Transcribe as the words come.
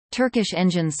Turkish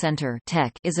Engine Center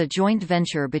 (TEC) is a joint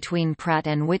venture between Pratt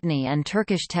and Whitney and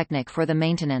Turkish Technic for the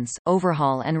maintenance,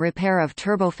 overhaul and repair of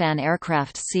turbofan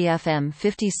aircraft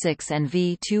CFM56 and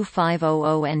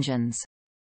V2500 engines.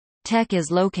 TEC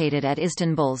is located at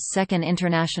Istanbul's second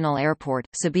international airport,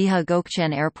 Sabiha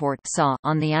Gökçen Airport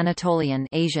on the Anatolian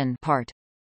Asian part.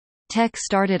 TEC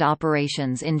started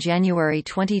operations in January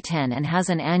 2010 and has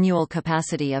an annual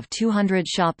capacity of 200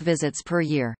 shop visits per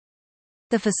year.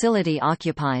 The facility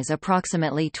occupies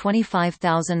approximately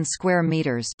 25,000 square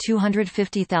meters,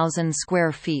 250,000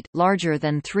 square feet, larger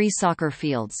than 3 soccer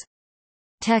fields.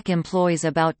 TEC employs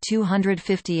about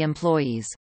 250 employees.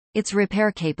 Its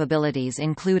repair capabilities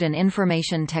include an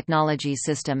information technology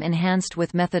system enhanced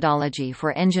with methodology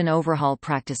for engine overhaul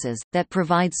practices, that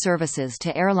provides services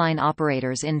to airline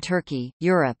operators in Turkey,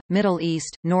 Europe, Middle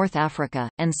East, North Africa,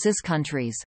 and CIS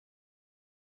countries.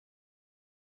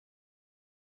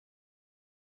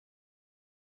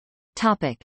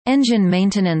 Engine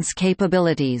maintenance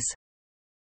capabilities.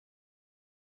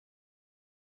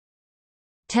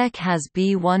 TEC has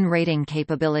B1 rating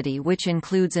capability, which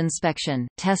includes inspection,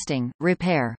 testing,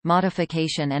 repair,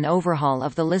 modification and overhaul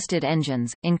of the listed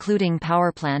engines, including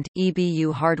powerplant,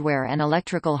 EBU hardware and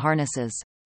electrical harnesses.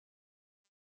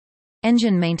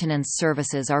 Engine maintenance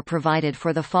services are provided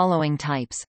for the following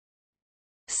types: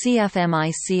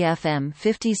 CFMI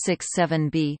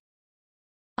CFM56-7B,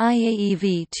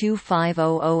 IAEV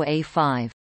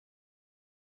 2500A5.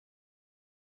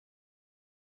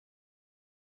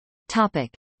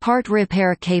 Part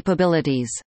repair capabilities.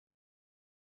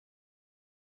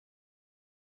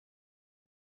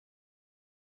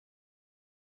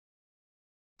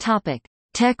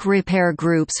 TEC repair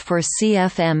groups for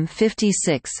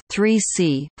CFM56,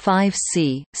 3C,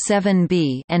 5C,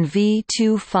 7B, and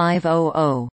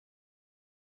V2500.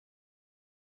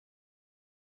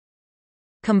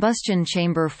 Combustion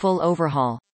chamber full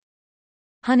overhaul,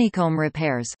 honeycomb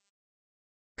repairs,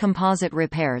 composite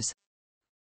repairs,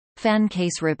 fan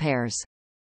case repairs.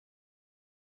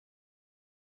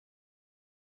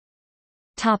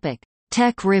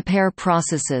 TEC repair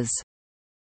processes.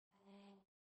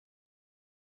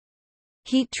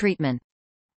 Heat treatment,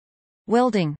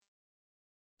 welding,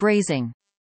 brazing,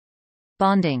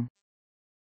 bonding,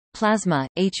 plasma,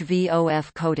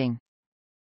 HVOF coating,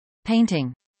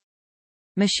 painting,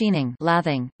 machining,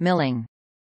 lathing, milling.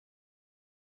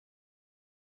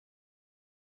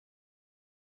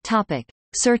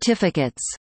 Certificates.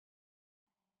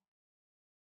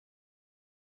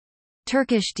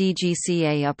 Turkish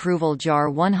DGCA approval JAR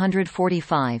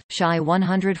 145, SHI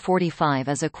 145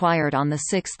 is acquired on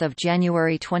 6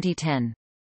 January 2010.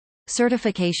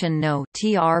 Certification No.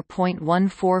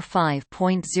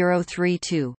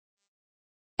 TR.145.032.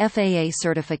 FAA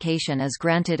certification is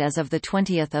granted as of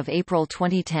 20 April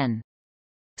 2010.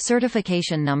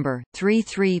 Certification number,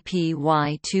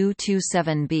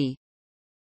 33PY227B.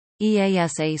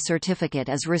 EASA certificate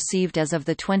is received as of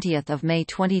 20 May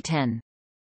 2010.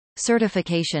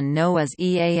 Certification No is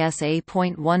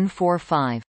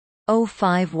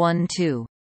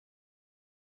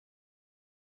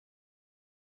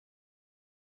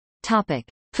EASA.145.0512.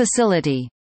 Facility.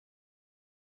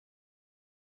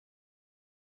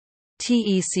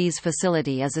 TEC's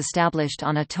facility is established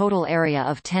on a total area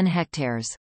of 10 hectares.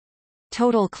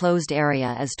 Total closed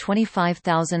area is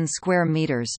 25,000 square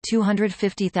meters,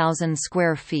 250,000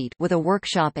 square feet, with a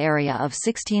workshop area of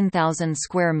 16,000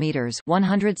 square meters,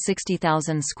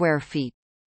 160,000 square feet.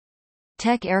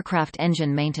 TEC aircraft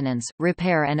engine maintenance,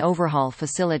 repair and overhaul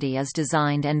facility is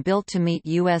designed and built to meet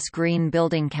U.S. Green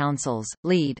Building Council's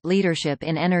Leadership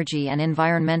in Energy and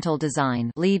Environmental Design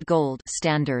LEED Gold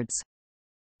standards.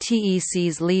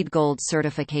 TEC's LEED Gold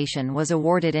certification was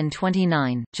awarded in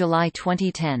July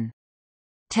 2010.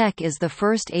 TEC is the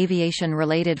first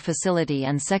aviation-related facility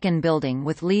and second building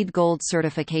with LEED Gold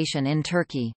certification in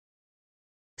Turkey.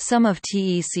 Some of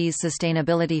TEC's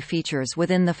sustainability features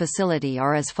within the facility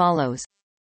are as follows.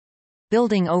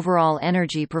 Building overall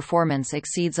energy performance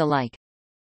exceeds alike.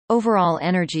 Overall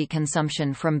energy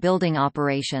consumption from building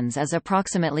operations is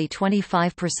approximately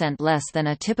 25% less than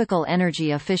a typical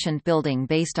energy-efficient building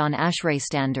based on ASHRAE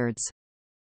standards.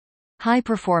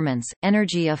 High-performance,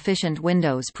 energy-efficient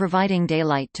windows providing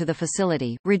daylight to the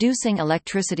facility, reducing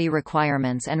electricity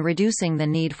requirements and reducing the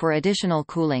need for additional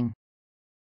cooling.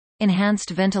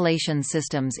 Enhanced ventilation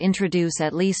systems introduce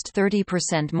at least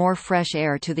 30% more fresh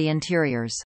air to the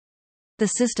interiors. The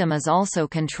system is also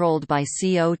controlled by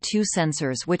CO2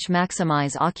 sensors which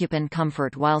maximize occupant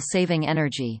comfort while saving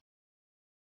energy.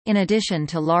 In addition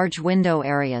to large window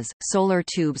areas, solar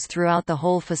tubes throughout the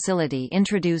whole facility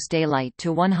introduce daylight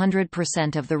to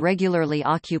 100% of the regularly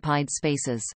occupied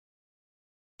spaces.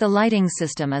 The lighting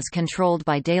system is controlled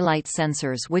by daylight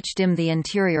sensors which dim the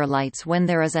interior lights when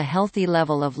there is a healthy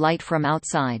level of light from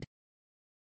outside.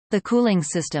 The cooling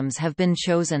systems have been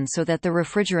chosen so that the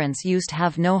refrigerants used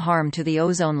have no harm to the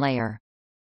ozone layer.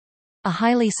 A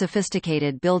highly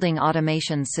sophisticated building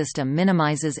automation system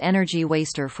minimizes energy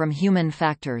waste from human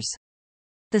factors.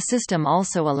 The system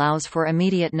also allows for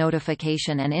immediate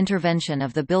notification and intervention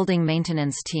of the building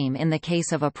maintenance team in the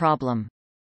case of a problem.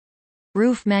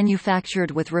 Roof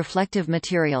manufactured with reflective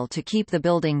material to keep the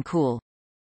building cool.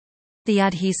 The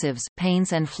adhesives,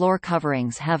 paints and floor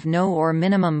coverings have no or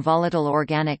minimum volatile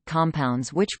organic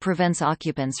compounds which prevents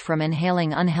occupants from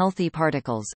inhaling unhealthy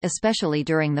particles, especially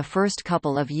during the first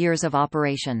couple of years of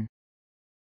operation.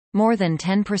 More than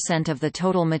 10% of the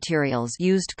total materials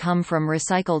used come from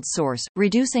recycled source,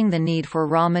 reducing the need for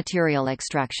raw material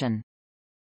extraction.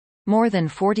 More than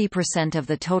 40% of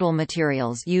the total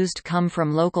materials used come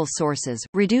from local sources,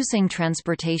 reducing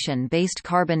transportation-based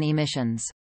carbon emissions.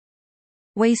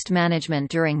 Waste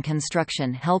management during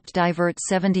construction helped divert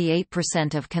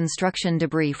 78% of construction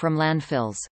debris from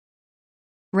landfills.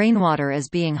 Rainwater is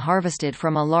being harvested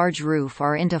from a large roof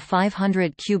or into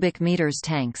 500 cubic meters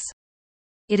tanks.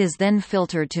 It is then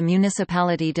filtered to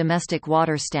municipality domestic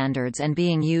water standards and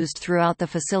being used throughout the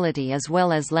facility as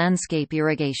well as landscape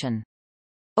irrigation.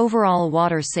 Overall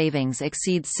water savings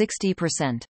exceeds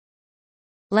 60%.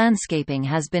 Landscaping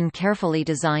has been carefully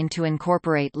designed to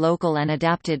incorporate local and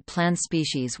adapted plant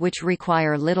species which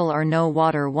require little or no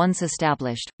water once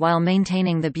established, while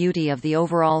maintaining the beauty of the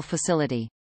overall facility.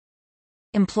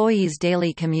 Employees'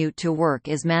 daily commute to work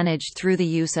is managed through the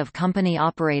use of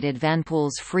company-operated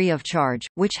vanpools free of charge,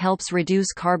 which helps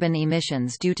reduce carbon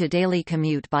emissions due to daily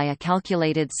commute by a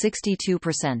calculated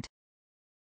 62%.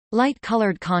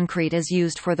 Light-colored concrete is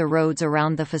used for the roads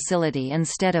around the facility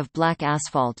instead of black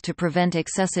asphalt to prevent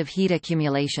excessive heat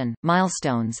accumulation.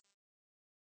 Milestones.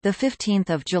 The 15th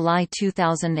of July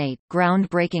 2008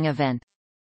 groundbreaking event.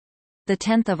 The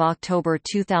 10th of October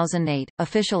 2008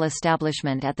 official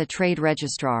establishment at the Trade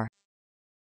Registrar.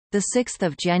 The 6th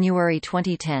of January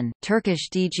 2010 Turkish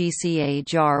DGCA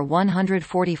JAR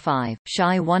 145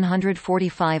 SHI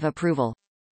 145 approval.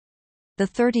 The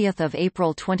 30th of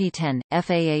April 2010,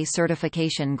 FAA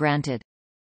certification granted.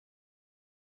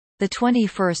 The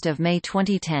 21st of May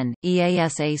 2010,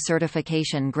 EASA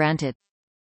certification granted.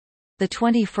 The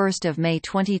 21st of May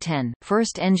 2010,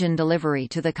 first engine delivery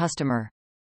to the customer.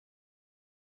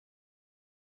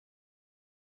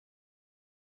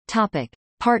 Topic: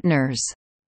 Partners.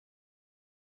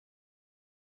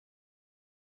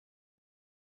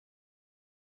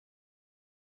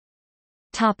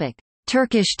 Topic: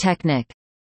 Turkish Technic.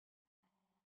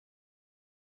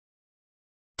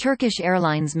 Turkish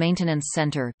Airlines Maintenance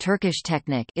Center Turkish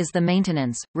Technic is the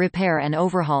maintenance, repair and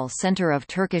overhaul center of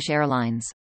Turkish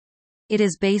Airlines. It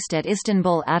is based at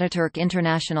Istanbul Ataturk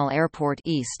International Airport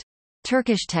East.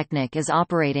 Turkish Technic is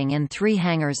operating in 3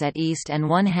 hangars at East and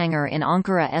 1 hangar in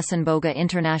Ankara Esenboga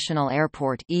International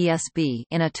Airport (ESB)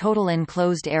 in a total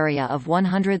enclosed area of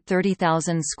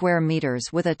 130,000 square meters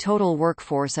with a total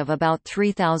workforce of about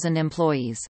 3,000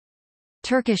 employees.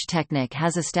 Turkish Technic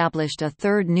has established a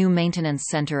 3rd new maintenance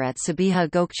center at Sabiha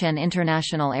Gökçen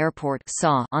International Airport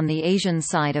on the Asian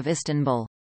side of Istanbul.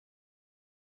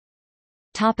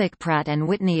 Pratt &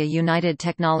 Whitney. A United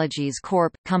Technologies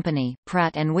Corp. company,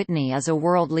 Pratt & Whitney is a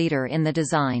world leader in the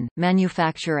design,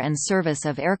 manufacture and service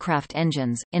of aircraft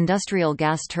engines, industrial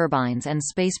gas turbines and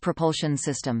space propulsion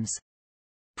systems.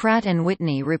 Pratt &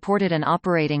 Whitney reported an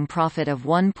operating profit of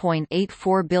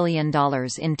 $1.84 billion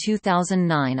in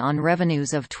 2009 on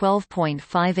revenues of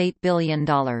 $12.58 billion.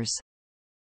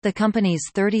 The company's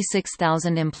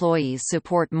 36,000 employees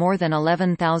support more than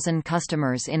 11,000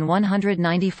 customers in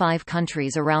 195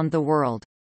 countries around the world.